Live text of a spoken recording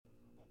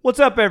What's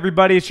up,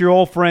 everybody? It's your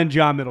old friend,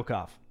 John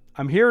Middlecoff.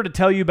 I'm here to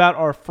tell you about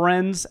our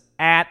friends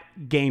at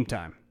Game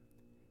Time.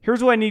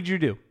 Here's what I need you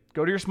to do.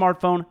 Go to your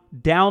smartphone,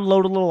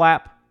 download a little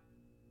app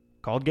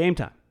called Game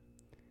Time.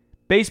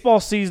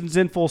 Baseball season's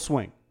in full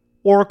swing.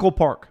 Oracle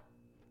Park.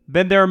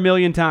 Been there a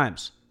million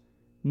times.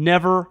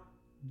 Never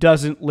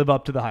doesn't live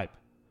up to the hype.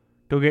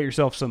 Go get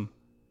yourself some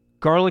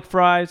garlic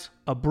fries,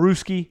 a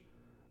brewski,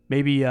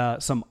 maybe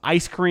some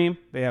ice cream.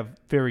 They have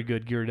very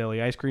good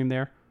Ghirardelli ice cream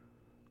there.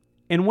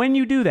 And when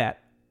you do that,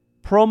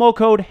 promo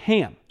code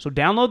HAM. So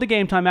download the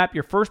Game Time app.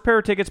 Your first pair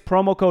of tickets,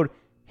 promo code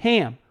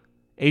HAM,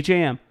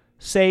 H-A-M,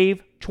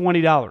 save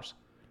 $20.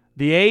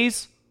 The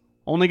A's,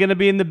 only going to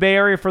be in the Bay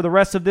Area for the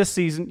rest of this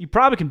season. You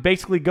probably can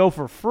basically go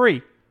for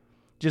free.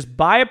 Just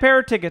buy a pair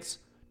of tickets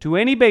to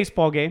any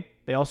baseball game.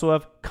 They also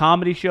have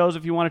comedy shows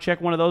if you want to check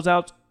one of those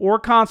out, or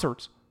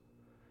concerts.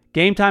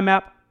 Game Time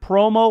app,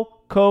 promo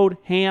code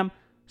HAM,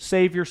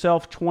 save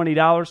yourself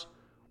 $20.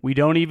 We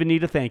don't even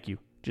need a thank you.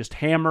 Just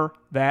hammer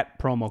that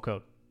promo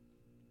code.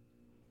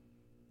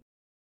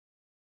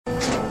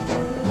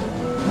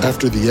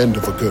 After the end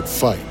of a good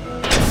fight,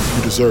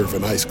 you deserve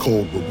an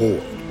ice-cold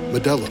reward.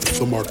 Modelo is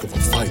the mark of a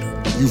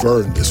fighter. You've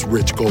earned this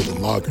rich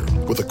golden lager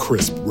with a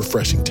crisp,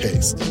 refreshing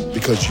taste.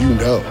 Because you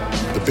know,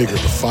 the bigger the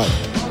fight,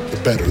 the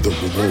better the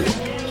reward.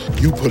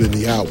 You put in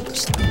the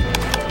hours,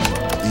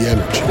 the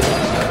energy,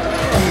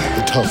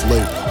 the tough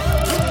labor.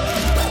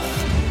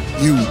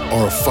 You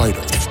are a fighter,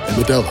 and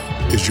Modelo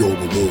is your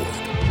reward.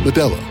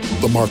 Modelo,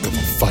 the mark of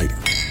a fighter.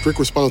 Drink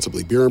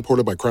responsibly. Beer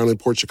imported by Crown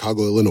Imports,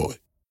 Chicago, Illinois.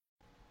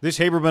 This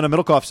Haberman and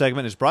Middlecoff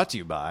segment is brought to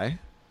you by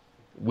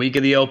Week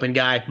of the Open,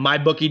 guy.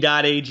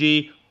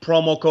 MyBookie.ag,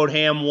 promo code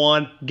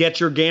HAM1. Get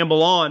your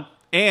gamble on.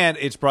 And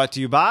it's brought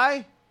to you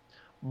by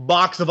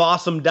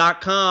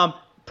boxofawesome.com,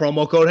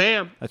 promo code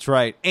HAM. That's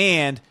right.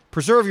 And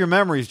preserve your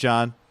memories,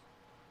 John.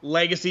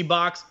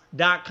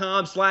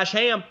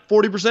 Legacybox.com/HAM,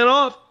 40%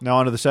 off. Now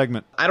on to the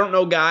segment. I don't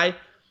know, guy,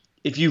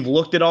 if you've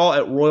looked at all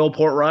at Royal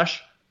Portrush,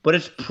 but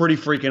it's pretty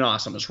freaking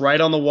awesome. It's right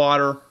on the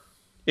water.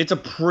 It's a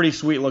pretty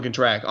sweet-looking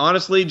track.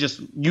 Honestly,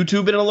 just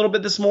YouTubing it a little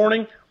bit this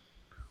morning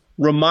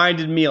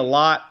reminded me a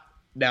lot.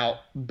 Now,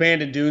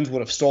 Bandon Dunes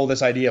would have stole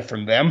this idea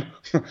from them.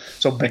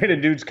 So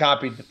Bandon Dunes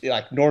copied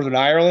like Northern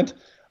Ireland,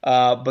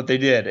 but they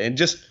did. And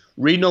just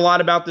reading a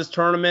lot about this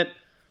tournament,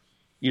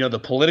 you know, the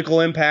political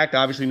impact.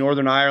 Obviously,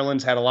 Northern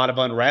Ireland's had a lot of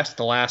unrest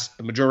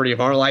the majority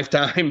of our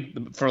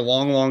lifetime for a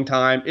long, long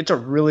time. It's a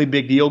really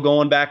big deal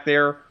going back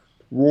there.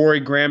 Rory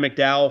Graham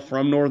McDowell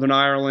from Northern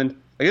Ireland.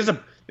 It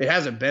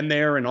hasn't been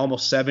there in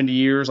almost 70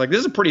 years. Like,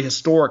 this is a pretty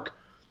historic.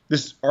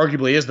 This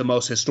arguably is the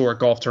most historic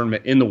golf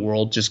tournament in the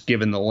world, just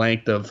given the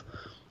length of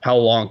how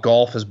long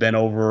golf has been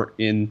over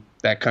in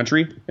that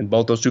country, in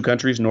both those two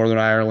countries, Northern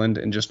Ireland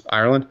and just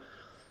Ireland.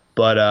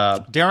 But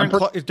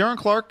is Darren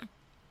Clark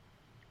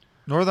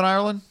Northern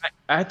Ireland?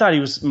 I thought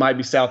he might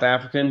be South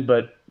African,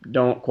 but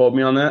don't quote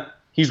me on that.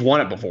 He's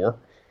won it before.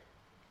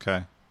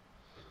 Okay.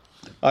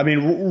 I mean,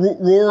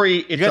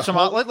 Rory.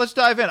 Let's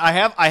dive in. I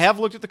have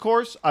looked at the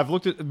course. I've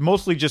looked at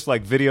mostly just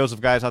like videos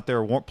of guys out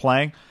there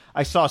playing.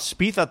 I saw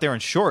Spieth out there in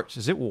shorts.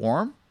 Is it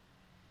warm?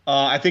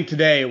 I think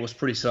today it was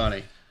pretty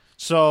sunny.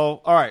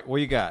 So, all right,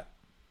 what you got?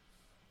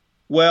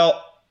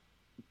 Well,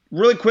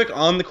 really quick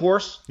on the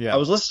course. Yeah. I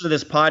was listening to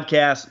this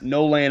podcast,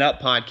 No Laying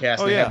Up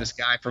podcast. They had this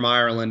guy from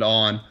Ireland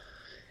on,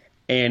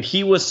 and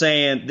he was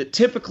saying that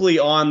typically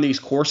on these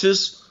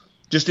courses,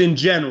 just in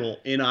general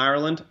in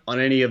Ireland,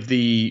 on any of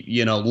the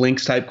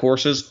links type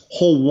courses,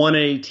 hole 1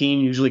 and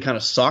 18 usually kind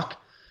of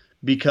suck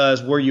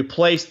because where you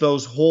place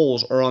those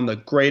holes are on the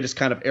greatest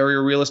kind of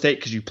area real estate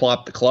because you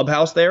plop the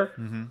clubhouse there.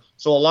 Mm-hmm.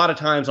 So a lot of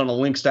times on a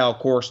link style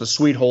course, the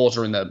sweet holes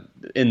are in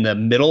the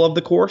middle of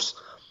the course.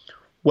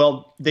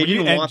 Well, they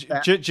didn't want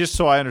that. Just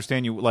so I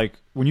understand you, like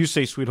when you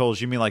say sweet holes,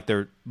 you mean like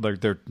they're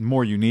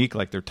more unique,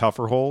 like they're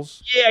tougher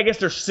holes? Yeah, I guess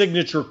they're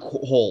signature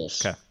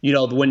holes. Okay.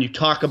 When you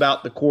talk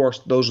about the course,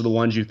 those are the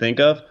ones you think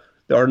of.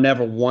 They are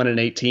never 1 and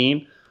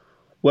 18.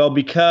 Well,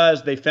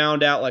 because they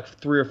found out like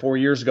 3 or 4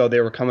 years ago they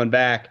were coming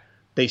back,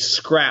 they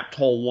scrapped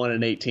hole 1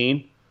 and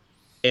 18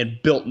 and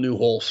built new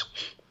holes.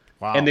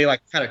 Wow. And they like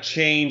kind of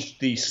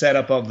changed the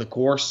setup of the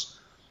course.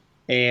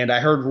 And I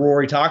heard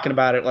Rory talking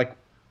about it. Like,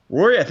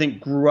 Rory, I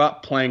think, grew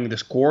up playing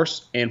this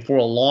course, and for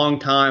a long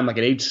time, like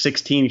at age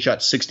 16, he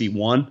shot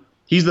 61.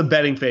 He's the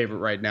betting favorite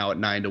right now at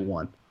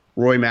 9-1.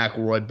 Rory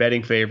McIlroy,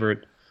 betting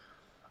favorite.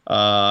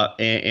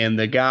 And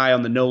the guy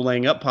on the No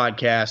Laying Up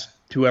podcast,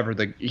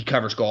 he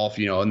covers golf,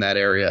 in that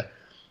area.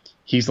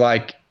 He's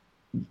like,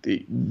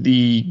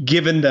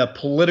 given the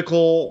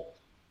political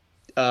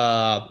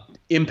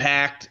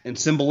impact and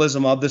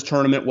symbolism of this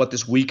tournament, what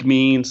this week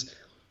means,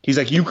 he's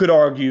like, you could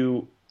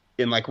argue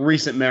in like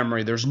recent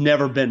memory, there's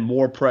never been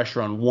more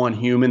pressure on one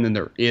human than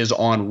there is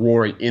on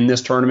Rory in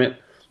this tournament.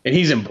 And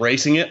he's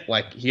embracing it.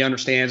 Like, he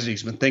understands it.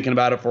 He's been thinking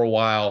about it for a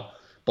while.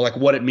 But like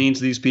what it means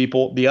to these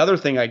people. The other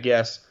thing, I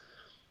guess,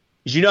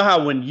 is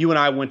how when you and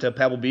I went to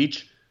Pebble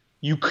Beach,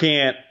 you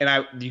can't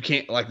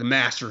like the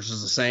Masters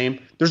is the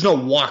same. There's no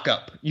walk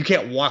up. You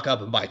can't walk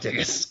up and buy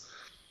tickets.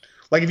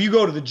 Like if you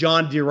go to the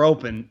John Deere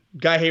Open,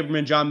 Guy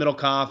Haberman, John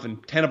Middlecoff,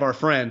 and 10 of our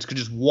friends could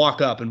just walk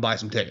up and buy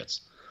some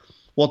tickets.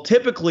 Well,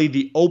 typically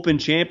the Open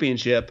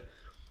Championship,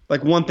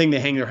 like one thing they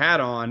hang their hat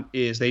on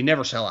is they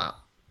never sell out.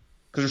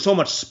 Because there's so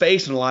much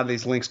space in a lot of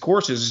these links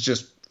courses. It's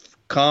just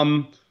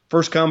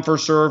first come,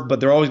 first serve, but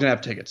they're always going to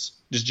have tickets,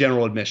 just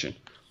general admission.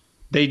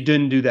 They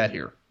didn't do that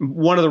here.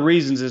 One of the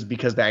reasons is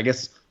because I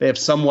guess they have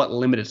somewhat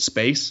limited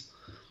space.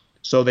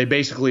 So they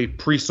basically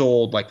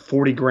pre-sold like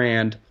 40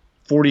 grand,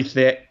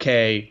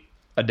 40K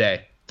a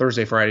day,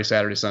 Thursday, Friday,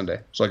 Saturday,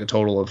 Sunday. So like a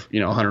total of,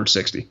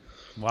 160.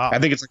 Wow. I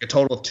think it's like a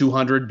total of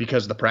 200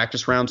 because of the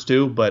practice rounds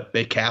too, but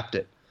they capped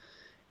it.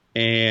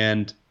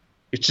 And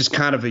it's just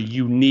kind of a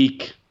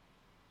unique,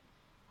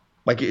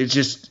 like it's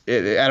just,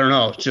 I don't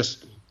know. It's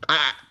just,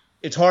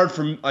 it's hard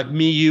for like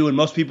me, you, and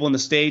most people in the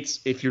States,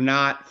 if you're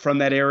not from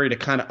that area, to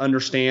kind of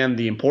understand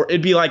the importance.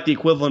 It'd be like the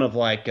equivalent of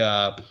like,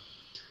 I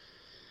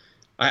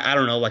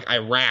don't know, like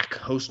Iraq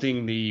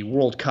hosting the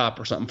World Cup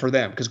or something for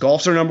them. Because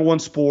golf's their number one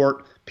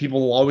sport.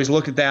 People will always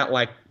look at that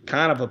like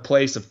kind of a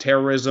place of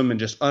terrorism and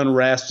just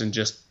unrest and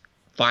just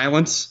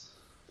violence.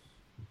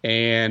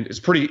 And it's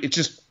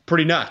just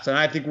pretty nuts. And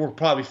I think we'll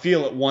probably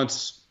feel it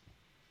once,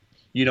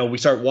 we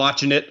start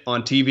watching it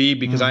on TV,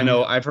 because I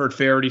know I've heard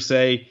Faraday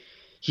say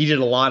he did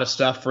a lot of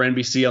stuff for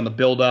NBC on the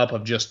buildup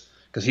of just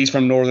because he's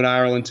from Northern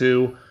Ireland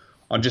too,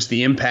 on just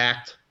the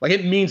impact. Like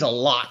it means a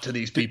lot to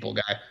these people,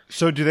 guy.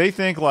 So do they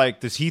think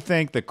does he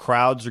think the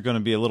crowds are going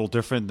to be a little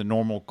different than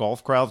normal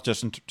golf crowds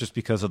just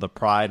because of the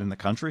pride in the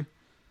country?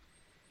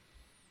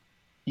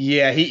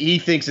 Yeah, he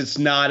thinks it's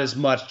not as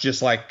much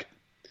just like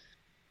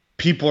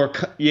people are.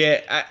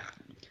 Yeah,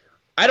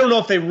 I don't know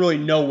if they really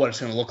know what it's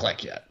going to look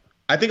like yet.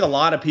 I think a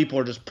lot of people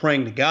are just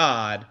praying to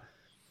God,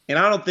 and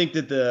I don't think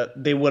that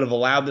they would have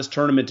allowed this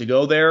tournament to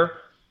go there.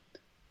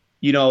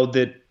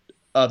 That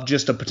of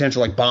just a potential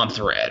like bomb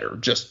threat or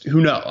just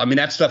who knows. I mean,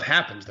 that stuff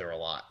happens there a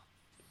lot.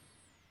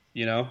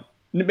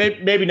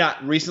 Maybe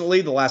not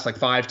recently, the last like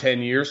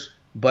 5-10 years,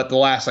 but the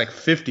last like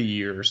 50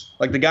 years.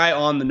 Like the guy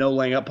on the No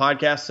Laying Up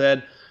podcast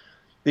said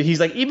that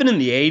he's like, even in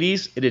the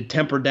 80s, it had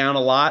tempered down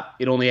a lot.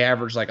 It only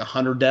averaged like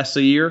 100 deaths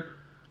a year,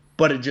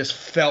 but it just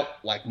felt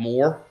like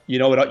more.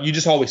 You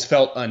just always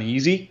felt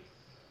uneasy.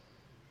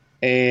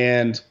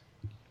 And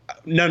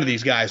none of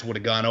these guys would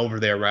have gone over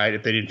there, right,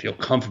 if they didn't feel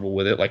comfortable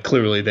with it. Like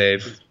clearly they're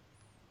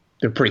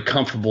pretty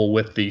comfortable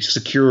with the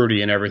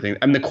security and everything.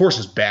 I mean, the course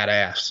is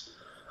badass.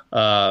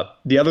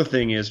 The other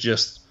thing is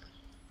just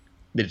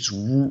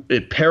that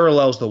it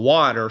parallels the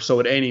water, so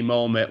at any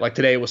moment, like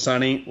today it was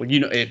sunny. Well,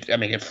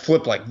 it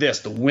flipped like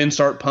this. The wind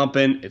started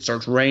pumping. It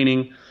starts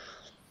raining.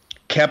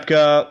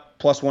 Koepka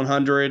plus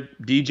 100,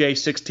 DJ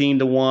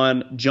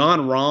 16-1.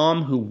 John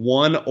Rahm, who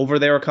won over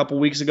there a couple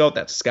weeks ago at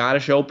that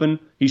Scottish Open,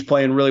 he's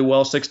playing really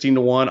well,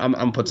 16-1. I'm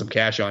gonna put some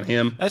cash on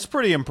him. That's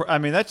pretty.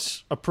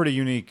 That's a pretty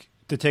unique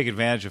to take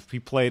advantage of. He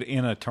played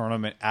in a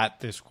tournament at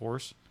this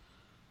course.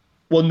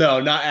 Well, no,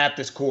 not at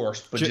this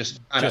course, but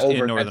just over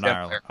in Northern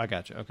Ireland. There. I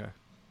got you. Okay.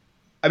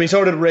 I mean,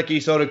 so did Ricky,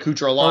 so did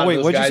Kuchar. A lot of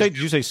those what'd guys. you say?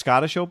 Did you say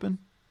Scottish Open?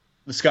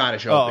 The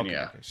Scottish Open, okay.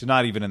 yeah. So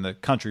not even in the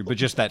country, but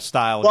just that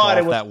style of but golf,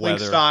 it was that link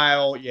weather.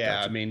 style, yeah.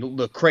 Gotcha. I mean,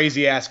 the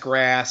crazy-ass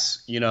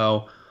grass,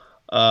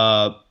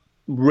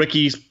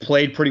 Ricky's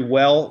played pretty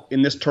well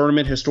in this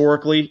tournament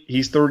historically.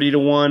 He's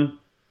 30-1.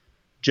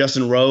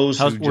 Justin Rose.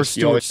 Where's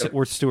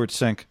Stewart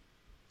Sink?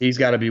 He's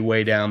got to be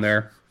way down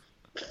there.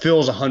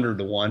 Phil's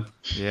 100-1.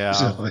 Yeah,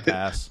 so,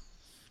 pass.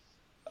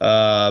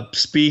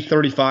 Spieth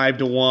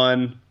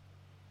 35-1.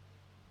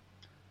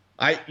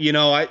 I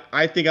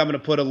think I'm going to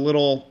put a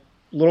little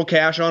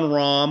cash on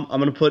Rahm.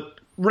 I'm going to put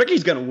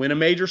Ricky's going to win a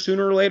major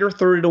sooner or later,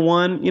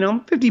 30-1.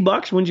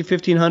 $50 wins you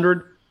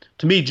 $1,500.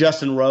 To me,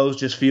 Justin Rose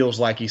just feels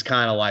like he's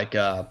kind of like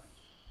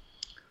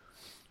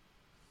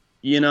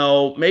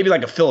maybe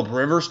like a Phillip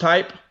Rivers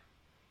type,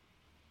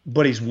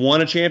 but he's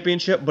won a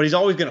championship. But he's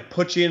always going to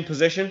put you in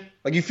position.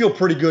 Like you feel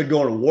pretty good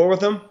going to war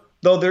with him,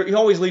 though. He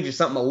always leaves you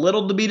something a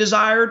little to be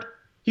desired.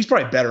 He's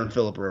probably better than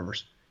Phillip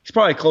Rivers. He's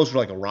probably closer to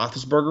like a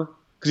Roethlisberger.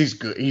 Because he's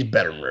good. He's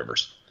better than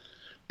Rivers.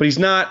 But he's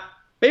not.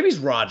 Maybe he's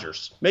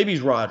Rodgers.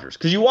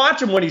 Because you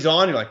watch him when he's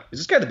on, you're like, is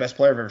this guy the best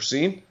player I've ever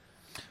seen?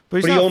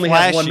 But he only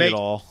has one major.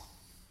 No,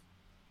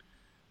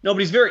 but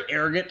he's very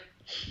arrogant.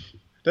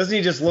 Doesn't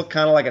he just look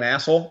kind of like an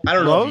asshole? I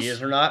don't know if he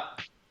is or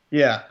not.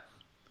 Yeah.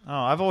 Oh,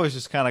 I've always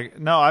just kind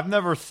of I've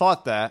never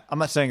thought that. I'm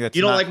not saying that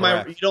you don't like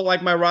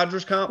my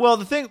Rodgers comp.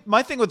 Well,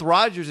 my thing with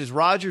Rodgers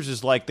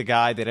is like the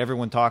guy that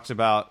everyone talks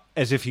about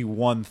as if he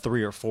won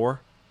 3 or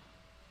 4.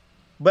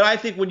 But I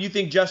think when you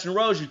think Justin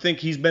Rose, you think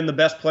he's been the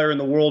best player in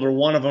the world or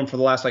one of them for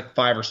the last like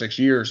 5 or 6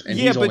 years. And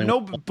yeah, but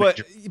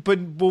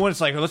when it's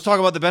like, let's talk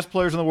about the best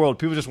players in the world,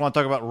 people just want to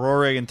talk about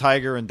Rory and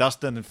Tiger and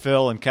Dustin and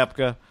Phil and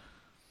Koepka.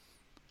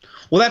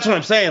 Well, that's what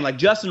I'm saying. Like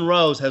Justin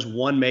Rose has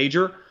won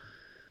major,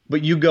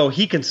 but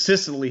he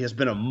consistently has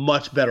been a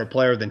much better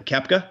player than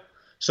Koepka.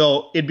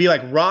 So it'd be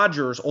like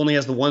Rodgers only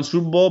has the 1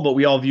 Super Bowl, but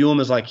we all view him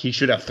as like he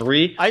should have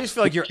 3. I just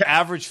feel like your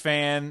average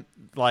fan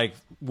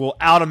will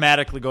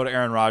automatically go to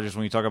Aaron Rodgers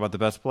when you talk about the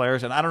best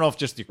players, and I don't know if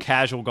just your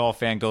casual golf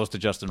fan goes to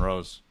Justin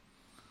Rose.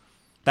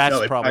 That's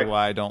No, probably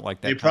why I don't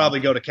like that. They comp. probably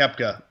go to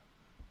Koepka.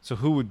 So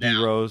who would be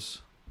Now.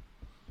 Rose?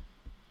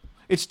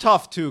 It's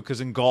tough too because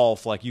in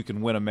golf, like you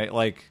can win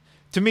like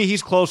to me,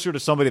 he's closer to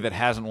somebody that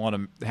hasn't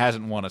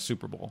won a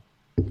Super Bowl.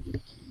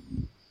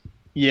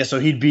 Yeah, so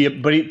he'd be,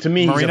 to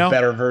me, he's Marino? a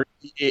better version.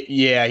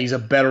 Yeah, he's a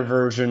better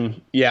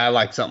version. Yeah, I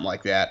like something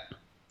like that,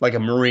 like a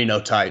Marino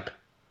type.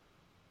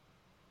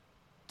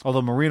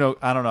 Although Marino,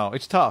 I don't know.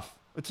 It's tough.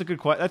 It's a good.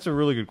 That's a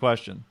really good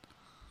question.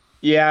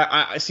 Yeah,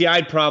 I see.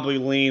 I'd probably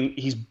lean.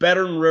 He's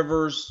better than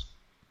Rivers,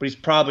 but he's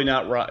probably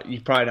not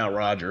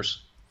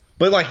Rodgers.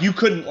 But like you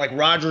couldn't like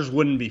Rodgers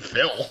wouldn't be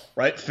Phil,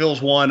 right?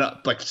 Phil's won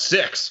like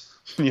 6.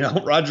 You know,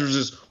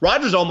 Rodgers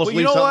almost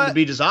leaves something to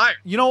be desired.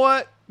 You know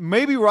what?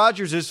 Maybe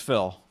Rodgers is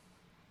Phil.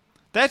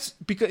 That's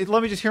because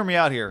let me just hear me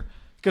out here.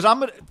 Because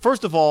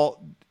first of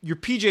all, your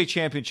PJ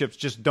championships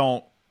just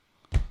don't.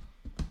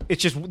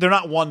 It's just they're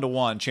not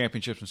 1-to-1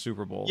 championships and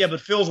Super Bowls. Yeah, but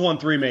Phil's won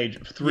 3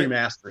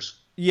 Masters.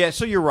 Yeah,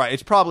 so you're right.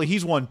 It's probably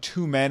he's won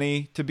too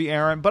many to be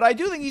Aaron, but I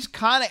do think he's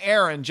kind of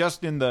Aaron.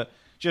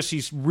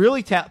 He's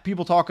really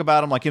people talk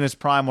about him like in his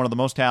prime, one of the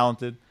most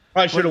talented.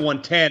 Probably should have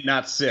won 10,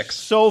 not 6.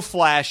 So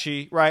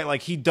flashy, right?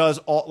 Like he does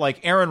all. Like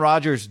Aaron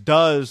Rodgers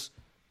does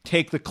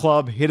take the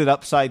club, hit it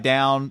upside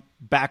down,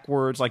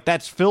 backwards. Like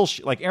that's Phil.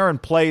 Like Aaron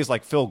plays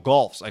like Phil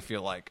golfs. I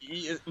feel like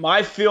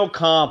My Phil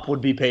comp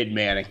would be Peyton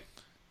Manning.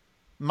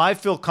 my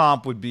Phil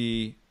comp would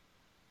be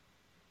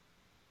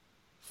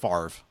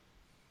Favre.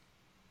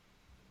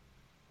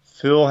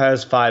 Phil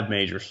has 5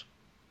 majors.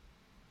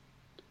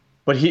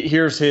 But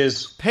here's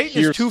his.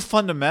 Peyton is too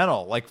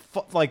fundamental. Like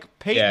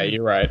Peyton. Yeah,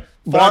 you're right.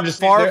 But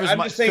Favre- I'm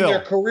just saying Phil.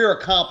 their career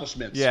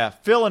accomplishments. Yeah,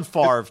 Phil and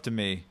Favre to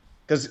me.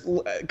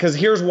 Because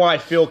here's why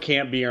Phil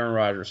can't be Aaron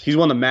Rodgers. He's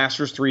won the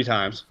Masters 3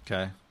 times.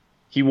 Okay.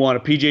 He won a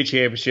PGA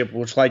Championship,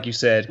 which, like you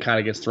said, kind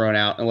of gets thrown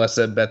out unless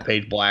at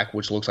Bethpage Black,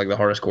 which looks like the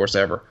hardest course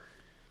ever.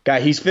 Guy,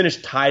 he's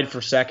finished tied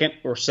for second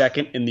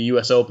in the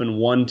U.S. Open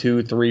 1,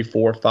 2, 3,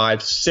 4,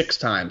 5, 6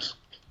 times.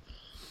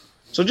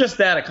 So just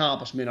that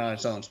accomplishment on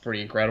its own is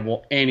pretty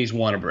incredible, and he's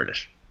won a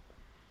British.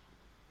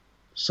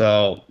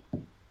 So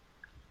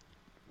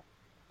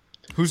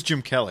Who's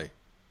Jim Kelly?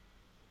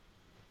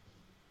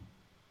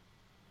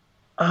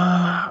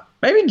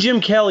 maybe Jim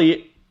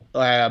Kelly,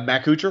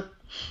 Matt Kuchar,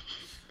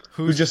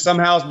 who just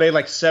somehow has made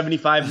like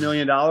 $75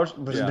 million,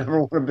 but has never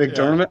won a big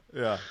tournament.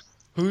 Yeah.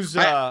 Who's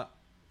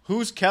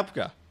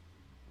Koepka?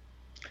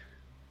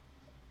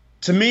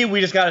 To me, we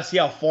just got to see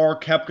how far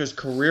Koepka's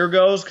career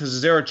goes, because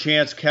is there a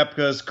chance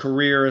Koepka's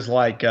career is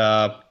like Is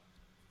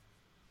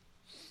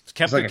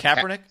Koepka like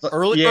Kaepernick?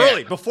 yeah.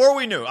 Early, before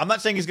we knew. I'm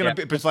not saying he's going to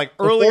be, but it's like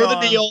early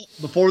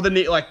before the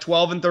deal, like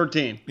 12 and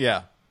 13.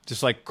 Yeah.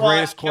 Just like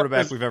greatest Well,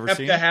 quarterback we've ever Koepka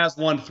seen. has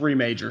won 3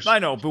 majors. I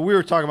know, but we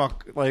were talking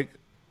about like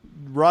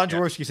Ron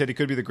Jaworski said he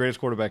could be the greatest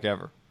quarterback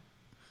ever.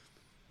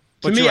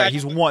 But me, you're right,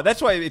 he's won.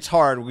 That's why it's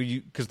hard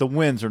because the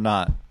wins are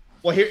not.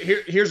 Well,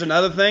 here's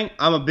another thing.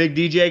 I'm a big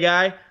DJ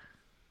guy.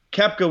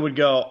 Koepka would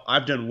go,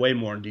 I've done way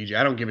more in DJ.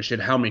 I don't give a shit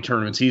how many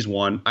tournaments he's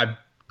won. I've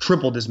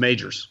tripled his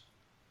majors,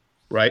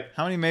 right?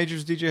 How many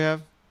majors did you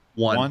have?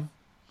 One.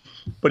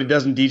 But he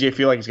doesn't DJ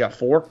feel like he's got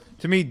 4?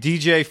 To me,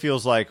 DJ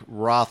feels like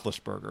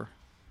Roethlisberger.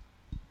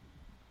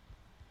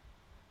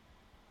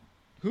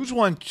 Who's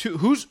won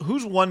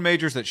Who's won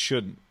majors that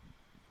shouldn't?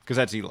 Because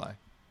that's Eli.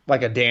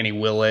 Like a Danny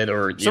Willett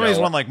or Somebody's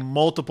won like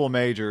multiple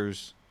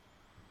majors.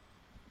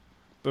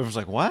 But it was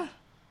like, what?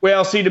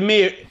 Well, see, to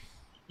me,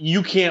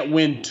 you can't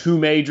win 2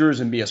 majors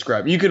and be a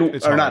scrub. You can,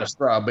 It's or hard. not a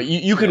scrub, but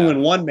you can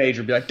win 1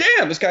 major and be like,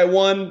 damn, this guy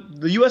won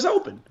the U.S.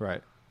 Open.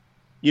 Right.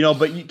 You know,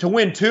 but to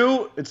win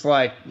 2, it's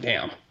like,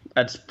 damn,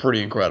 that's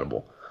pretty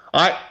incredible.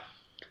 I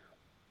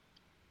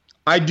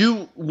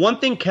do one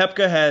thing.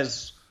 Koepka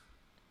has.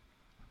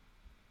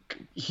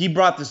 He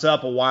brought this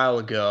up a while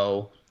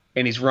ago,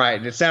 and he's right.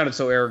 And it sounded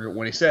so arrogant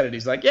when he said it.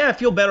 He's like, yeah, I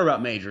feel better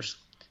about majors.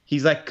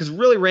 He's like, because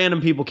really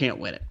random people can't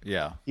win it.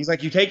 Yeah. He's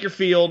like, you take your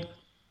field.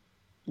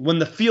 When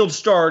the field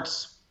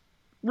starts,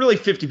 really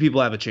 50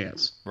 people have a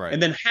chance. Right.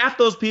 And then half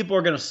those people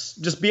are going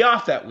to just be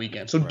off that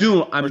weekend. So,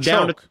 I'm Or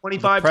down choke. to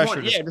 25, The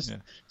 20.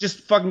 pressure Just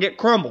fucking get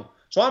crumbled.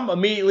 So I'm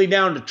immediately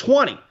down to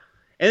 20. And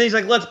then he's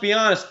like, let's be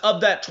honest,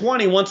 of that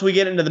 20, once we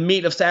get into the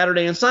meat of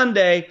Saturday and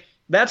Sunday,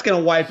 that's going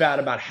to wipe out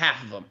about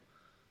half of them.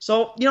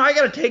 So, I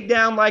got to take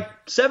down like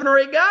 7 or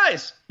 8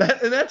 guys.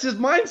 And that's his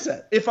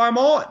mindset if I'm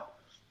on.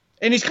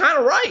 And he's kind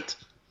of right.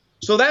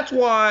 So that's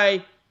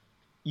why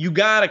you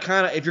got to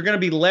kind of, if you're going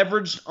to be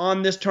leveraged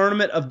on this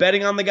tournament of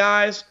betting on the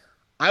guys,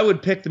 I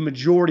would pick the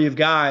majority of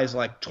guys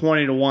like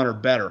 20-1 or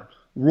better.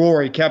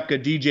 Rory,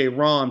 Koepka, DJ,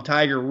 Rahm,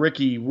 Tiger,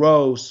 Ricky,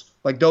 Rose,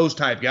 like those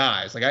type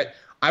guys. Like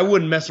I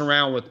wouldn't mess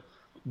around with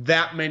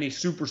that many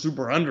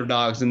super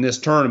underdogs in this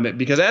tournament,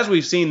 because as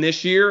we've seen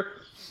this year,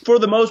 for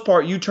the most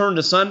part, you turn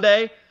to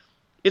Sunday,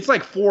 it's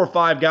like 4 or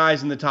 5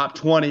 guys in the top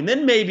 20, and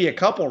then maybe a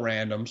couple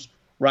randoms,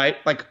 right?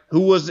 Like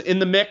who was in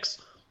the mix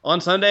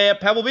on Sunday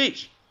at Pebble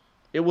Beach?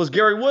 It was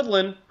Gary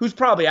Woodland, who's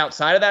probably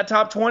outside of that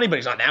top 20, but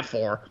he's not that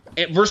far,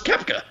 versus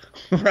Koepka,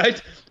 right?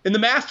 In the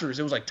Masters,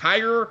 it was like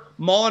Tiger,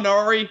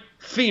 Molinari,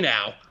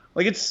 Finau.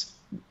 Like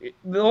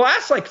the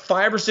last like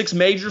 5 or 6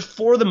 majors,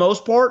 for the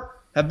most part,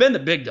 have been the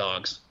big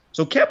dogs.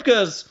 So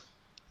Koepka's,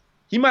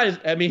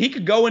 he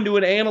could go into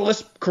an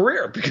analyst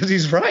career because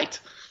he's right.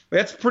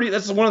 That's one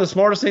of the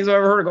smartest things I've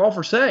ever heard a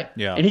golfer say.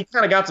 Yeah. And he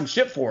kind of got some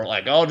shit for it,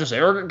 like, oh, just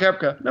arrogant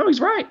Koepka. No,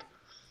 he's right.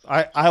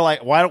 I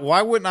like.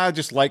 Why wouldn't I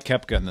just like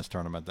Koepka in this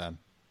tournament then?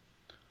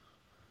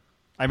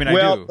 I mean,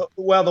 I do.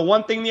 Well, the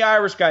one thing the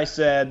Irish guy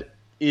said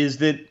is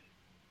that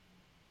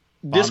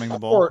Bombing the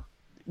ball.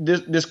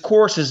 this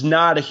course is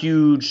not a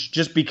huge,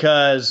 just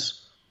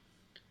because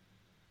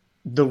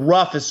the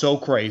rough is so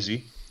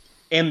crazy.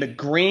 And the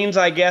greens,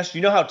 I guess,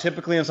 you know how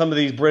typically in some of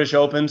these British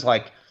Opens,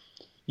 like,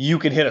 you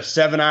can hit a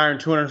 7-iron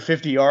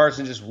 250 yards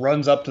and just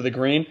runs up to the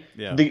green.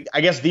 Yeah.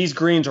 I guess these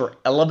greens are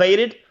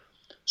elevated,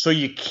 so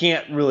you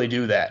can't really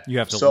do that. You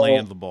have to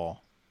land the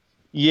ball.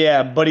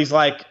 Yeah, but he's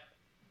like,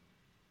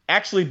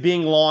 actually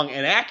being long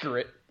and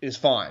accurate is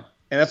fine.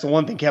 And that's the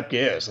one thing Koepka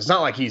is. It's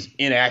not like he's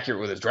inaccurate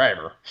with his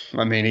driver.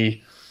 I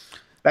mean,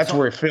 that's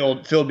where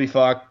Phil'd be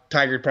fucked.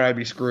 Tiger'd probably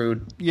be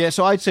screwed. Yeah,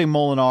 so I'd say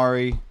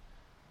Molinari,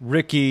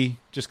 Ricky,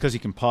 just because he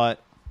can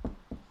putt.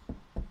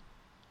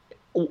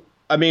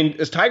 I mean,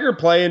 is Tiger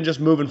playing just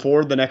moving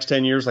forward the next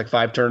 10 years, like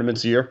 5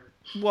 tournaments a year?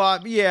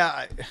 Well,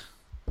 yeah.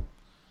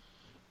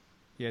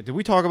 Yeah, did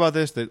we talk about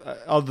this? That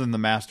other than the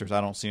Masters,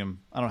 I don't see him.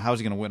 I don't know how's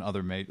he going to win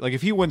other majors. Like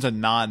if he wins a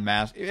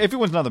non-Masters, if he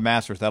wins another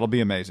Masters, that'll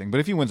be amazing. But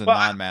if he wins a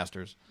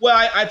non-Masters,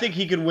 I think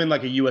he could win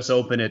like a U.S.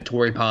 Open at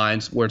Torrey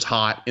Pines, where it's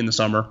hot in the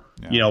summer.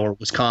 Yeah. Or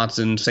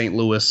Wisconsin, St.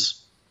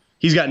 Louis.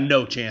 He's got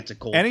no chance at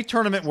cold. Any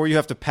tournament where you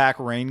have to pack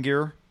rain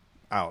gear,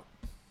 out.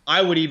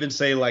 I would even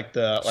say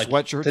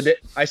sweatshirts. Today,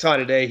 I saw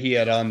today he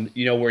had on,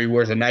 where he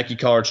wears a Nike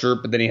collared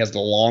shirt, but then he has the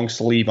long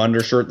sleeve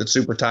undershirt that's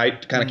super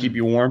tight to kind of keep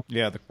you warm.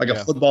 Yeah,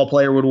 a football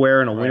player would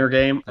wear in a winter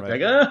game. I'd be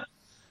like,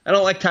 I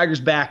don't like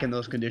Tiger's back in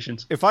those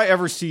conditions. If I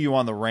ever see you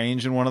on the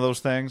range in one of those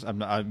things,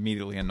 I'm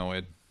immediately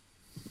annoyed.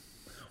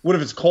 What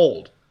if it's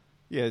cold?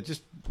 Yeah,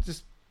 just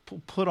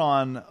put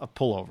on a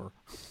pullover.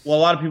 Well,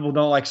 a lot of people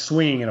don't like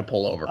swinging in a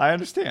pullover. I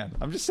understand.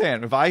 I'm just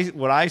saying,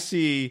 when I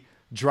see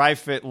dry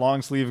fit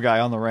long sleeve guy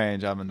on the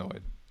range, I'm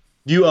annoyed.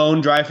 Do you own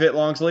dry fit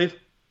long sleeve?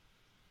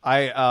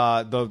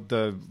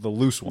 The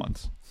loose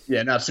ones.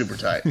 Yeah, not super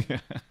tight.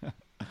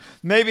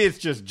 Maybe it's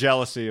just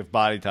jealousy of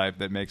body type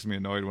that makes me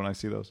annoyed when I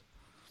see those.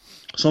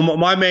 So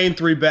my main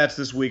 3 bets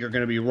this week are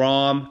going to be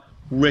Rahm,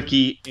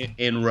 Ricky,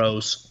 and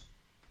Rose.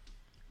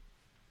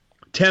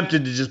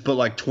 Tempted to just put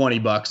like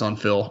 $20 on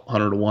Phil,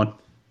 100 to 1.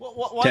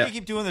 Why do you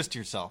keep doing this to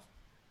yourself?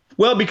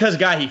 Well, because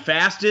he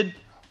fasted.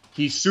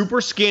 He's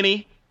super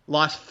skinny.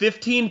 Lost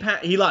 15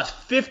 pounds. He lost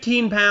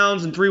 15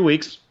 pounds in 3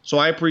 weeks, so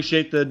I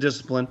appreciate the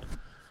discipline.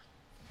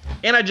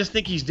 And I just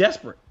think he's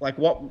desperate. Like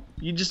what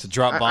you just to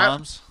drop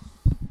bombs.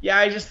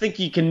 I just think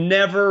you can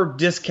never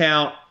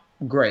discount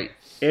great.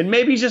 And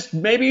maybe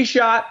he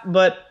shot,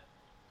 but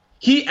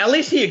at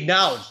least he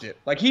acknowledged it.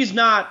 Like he's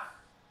not.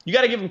 You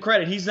got to give him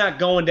credit. He's not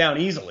going down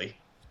easily.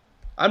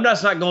 I'm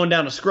not going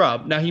down a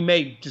scrub. Now he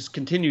may just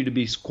continue to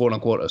be quote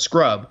unquote a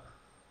scrub.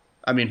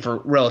 I mean, for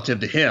relative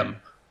to him,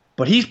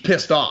 but he's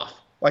pissed off.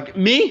 Like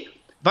me,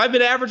 if I've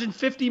been averaging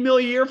 50 mil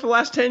a year for the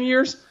last 10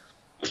 years,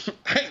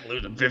 I ain't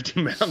losing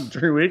 15 pounds in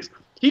 3 weeks.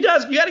 He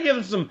does. You got to give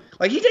him some.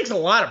 Like he takes a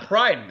lot of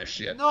pride in this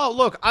shit. No,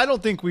 look, I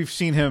don't think we've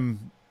seen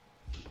him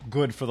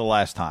good for the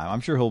last time. I'm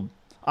sure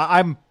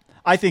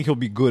I think he'll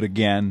be good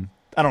again.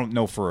 I don't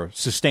know for a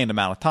sustained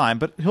amount of time,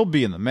 but he'll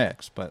be in the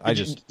mix. But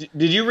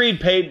did you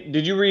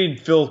read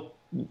Phil?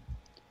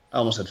 I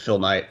almost said Phil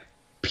Knight.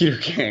 Peter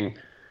King,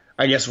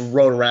 I guess,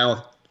 rode around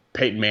with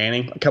Peyton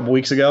Manning a couple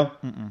weeks ago,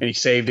 and he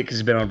saved it because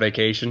he's been on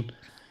vacation.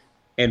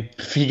 And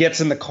he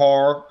gets in the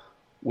car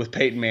with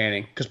Peyton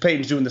Manning because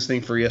Peyton's doing this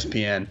thing for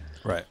ESPN,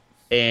 right?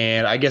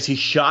 And I guess he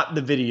shot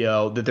the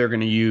video that they're going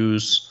to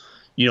use,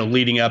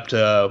 leading up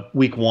to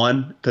week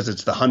 1 because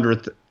it's the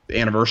 100th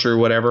anniversary or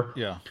whatever.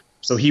 Yeah.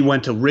 So he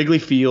went to Wrigley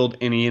Field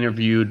and he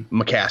interviewed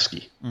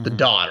McCaskey, the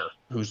daughter,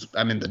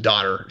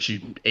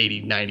 she's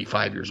 80,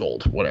 95 years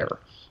old, whatever.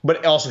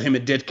 But also him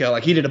and Ditka,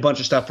 like he did a bunch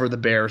of stuff for the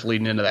Bears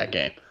leading into that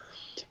game.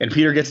 And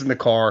Peter gets in the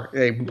car.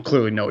 They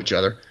clearly know each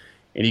other.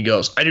 And he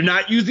goes, I do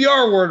not use the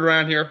R word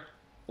around here.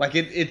 Like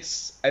it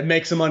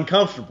makes him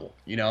uncomfortable,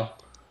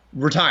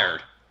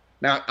 retired.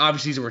 Now,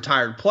 obviously he's a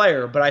retired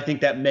player, but I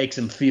think that makes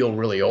him feel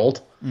really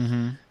old.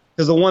 Mm-hmm.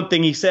 Because the one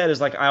thing he said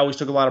is, like, I always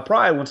took a lot of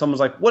pride when someone's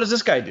like, what does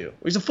this guy do?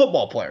 He's a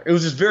football player. It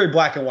was just very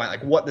black and white,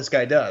 like, what this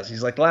guy does.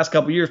 He's like, the last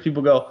couple of years,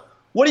 people go,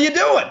 what are you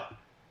doing?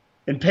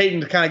 And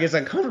Peyton kind of gets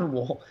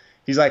uncomfortable.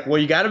 He's like, well,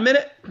 you got a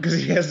minute? Because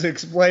he has to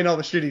explain all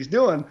the shit he's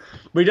doing.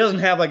 But he doesn't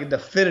have, like, a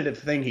definitive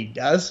thing he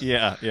does.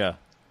 Yeah, yeah.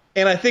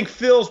 And I think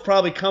Phil's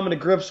probably coming to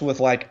grips with,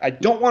 like, I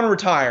don't want to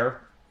retire,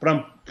 but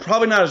I'm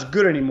probably not as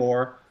good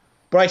anymore.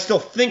 But I still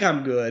think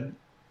I'm good.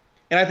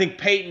 And I think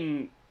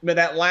Peyton,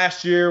 that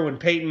last year when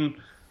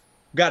Peyton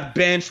got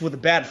benched with a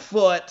bad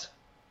foot,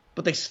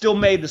 but they still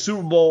made the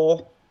Super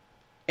Bowl.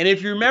 And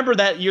if you remember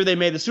that year they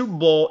made the Super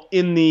Bowl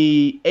in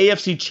the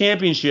AFC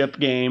Championship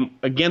game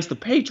against the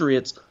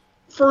Patriots,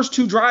 first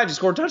 2 drives he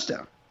scored a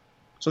touchdown.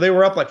 So they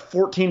were up like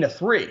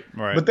 14-3.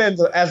 Right. But then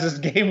as this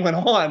game went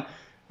on,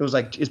 It was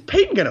like, is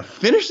Peyton going to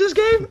finish this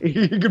game?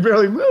 He could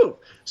barely move.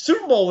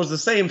 Super Bowl was the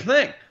same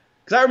thing.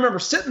 Because I remember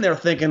sitting there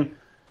thinking,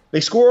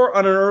 they score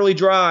on an early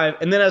drive,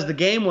 and then as the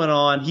game went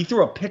on, he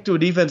threw a pick to a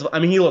defense. I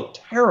mean, he looked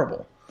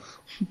terrible.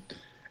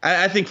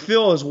 I think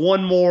Phil is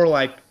one more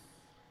like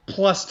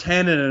plus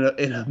 10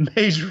 in a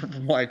major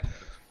from like,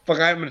 fuck,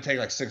 I'm going to take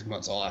like 6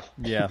 months off.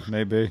 Yeah,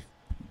 maybe.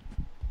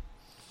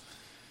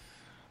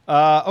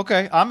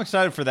 Okay, I'm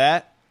excited for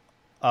that.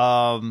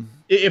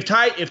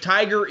 If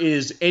Tiger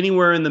is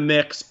anywhere in the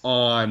mix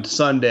on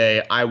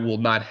Sunday, I will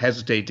not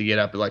hesitate to get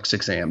up at like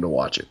 6 a.m. to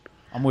watch it.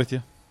 I'm with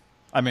you.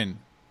 I mean,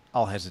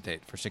 I'll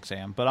hesitate for 6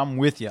 a.m., but I'm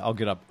with you. I'll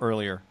get up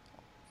earlier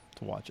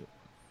to watch it.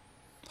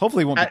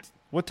 Hopefully, it won't be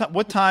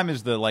what time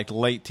is the like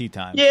late tea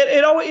time? Yeah,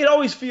 it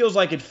always feels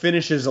like it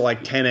finishes at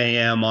like 10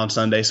 a.m. on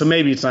Sunday, so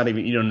maybe it's not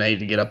even, you don't need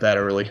to get up that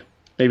early.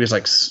 Maybe it's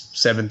like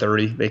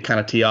 7:30. They kind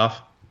of tee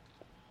off.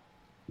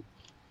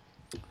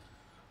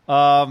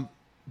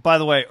 By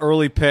the way,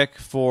 early pick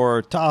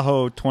for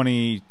Tahoe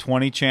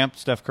 2020 champ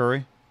Steph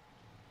Curry,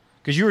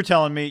 because you were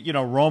telling me,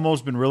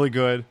 Romo's been really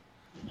good.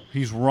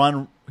 He's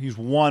won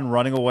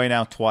running away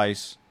now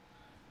twice.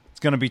 It's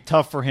going to be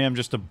tough for him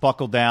just to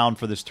buckle down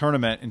for this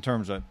tournament in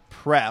terms of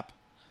prep.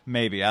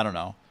 Maybe, I don't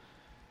know.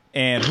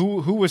 And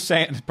who was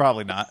saying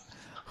probably not.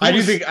 I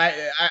think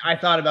I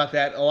thought about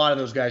that. A lot of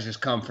those guys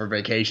just come for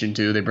vacation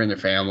too. They bring their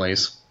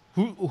families.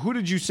 Who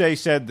did you say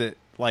said that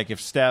like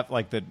if Steph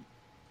like the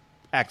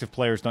active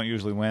players don't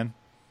usually win?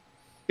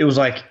 It was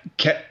like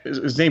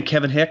his name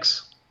Kevin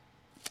Hicks.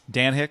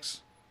 Dan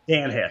Hicks.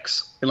 And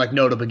like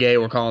Nota Begay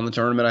were calling the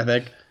tournament, I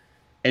think.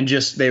 And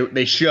just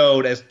they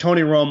showed as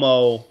Tony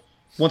Romo,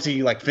 once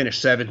he like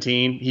finished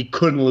 17, he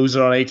couldn't lose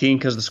it on 18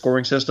 because of the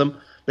scoring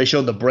system. They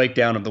showed the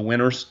breakdown of the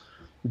winners.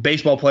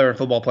 Baseball player and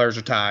football players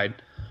are tied.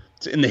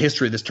 It's in the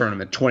history of this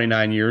tournament,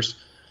 29 years.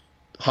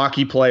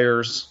 Hockey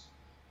players.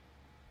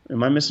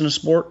 Am I missing a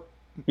sport?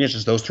 Yeah, it's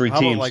just those three How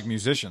teams. about like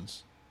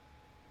musicians?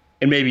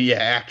 And maybe,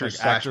 actors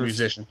Like actors. /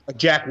 musicians. Like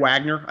Jack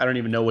Wagner. I don't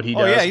even know what he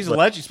does. Oh, yeah, he's a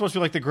legend. He's supposed to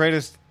be like the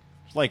greatest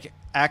like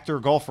actor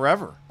golfer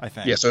ever, I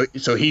think. Yeah,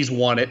 so he's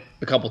won it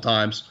a couple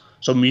times.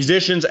 So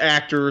musicians,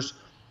 actors,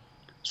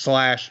 /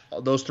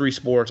 those three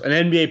sports. An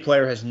NBA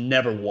player has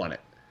never won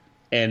it.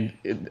 And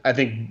I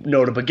think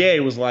Nota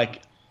Begay was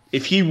like,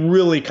 if he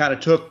really kind of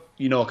took,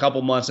 a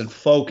couple months and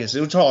focused,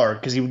 it was hard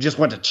because he just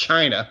went to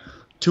China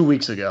 2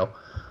 weeks ago.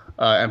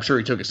 I'm sure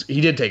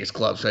he did take his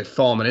clubs. I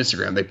follow him on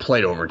Instagram. They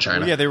played over in China.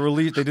 Well, yeah,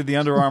 they did the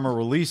Under Armour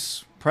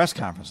release press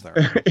conference there.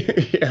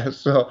 Yeah,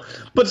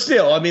 but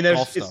still, I mean,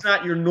 it's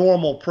not your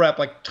normal prep.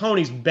 Like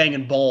Tony's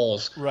banging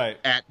balls Right.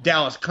 at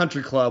Dallas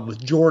Country Club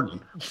with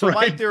Jordan. So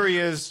my theory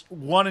is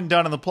one and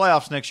done in the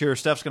playoffs next year.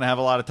 Steph's going to have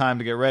a lot of time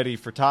to get ready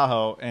for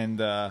Tahoe, and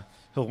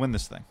he'll win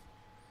this thing.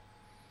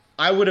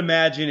 I would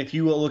imagine if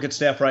you look at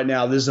Steph right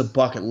now, this is a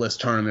bucket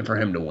list tournament for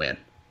him to win.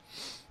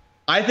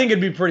 I think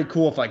it'd be pretty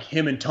cool if like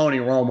him and Tony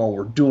Romo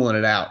were dueling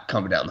it out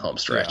coming down the home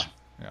stretch.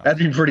 Yeah. That'd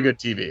be pretty good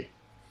TV.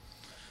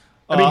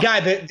 I mean, Guy,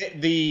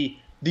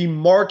 the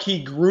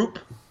marquee group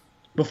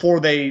before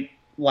they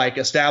like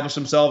establish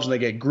themselves and they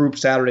get group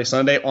Saturday,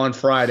 Sunday on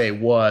Friday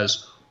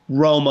was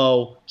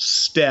Romo,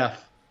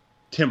 Steph,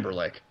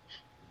 Timberlake.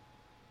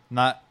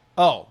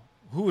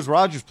 Who was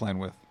Rodgers playing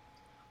with?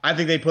 I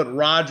think they put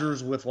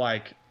Rodgers with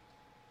like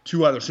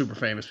two other super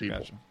famous people.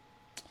 Gotcha.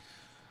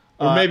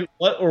 Or maybe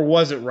or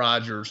was it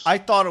Rodgers? I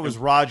thought it was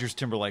Rodgers,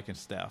 Timberlake, and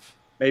Steph.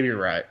 Maybe you're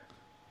right.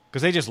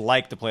 Because they just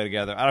like to play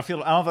together. I don't feel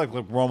like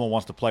Romo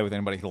wants to play with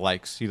anybody he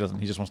likes. He doesn't.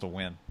 He just wants to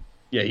win.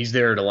 Yeah, he's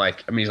there to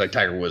he's like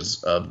Tiger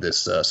Woods of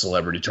this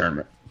celebrity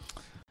tournament.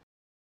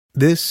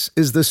 This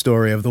is the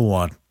story of the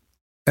one.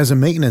 As a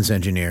maintenance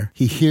engineer,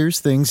 he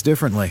hears things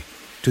differently.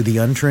 To the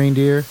untrained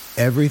ear,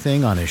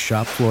 everything on his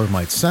shop floor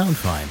might sound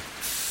fine,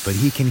 but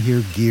he can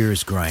hear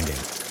gears grinding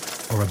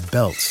or a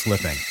belt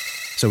slipping.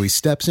 So he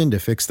steps in to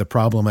fix the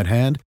problem at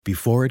hand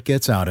before it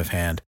gets out of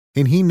hand.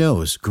 And he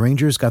knows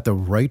Grainger's got the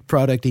right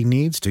product he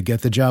needs to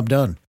get the job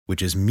done,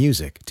 which is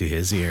music to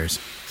his ears.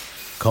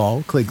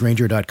 Call, click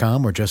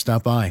Grainger.com, or just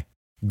stop by.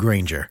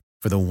 Grainger,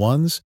 for the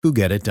ones who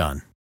get it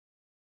done.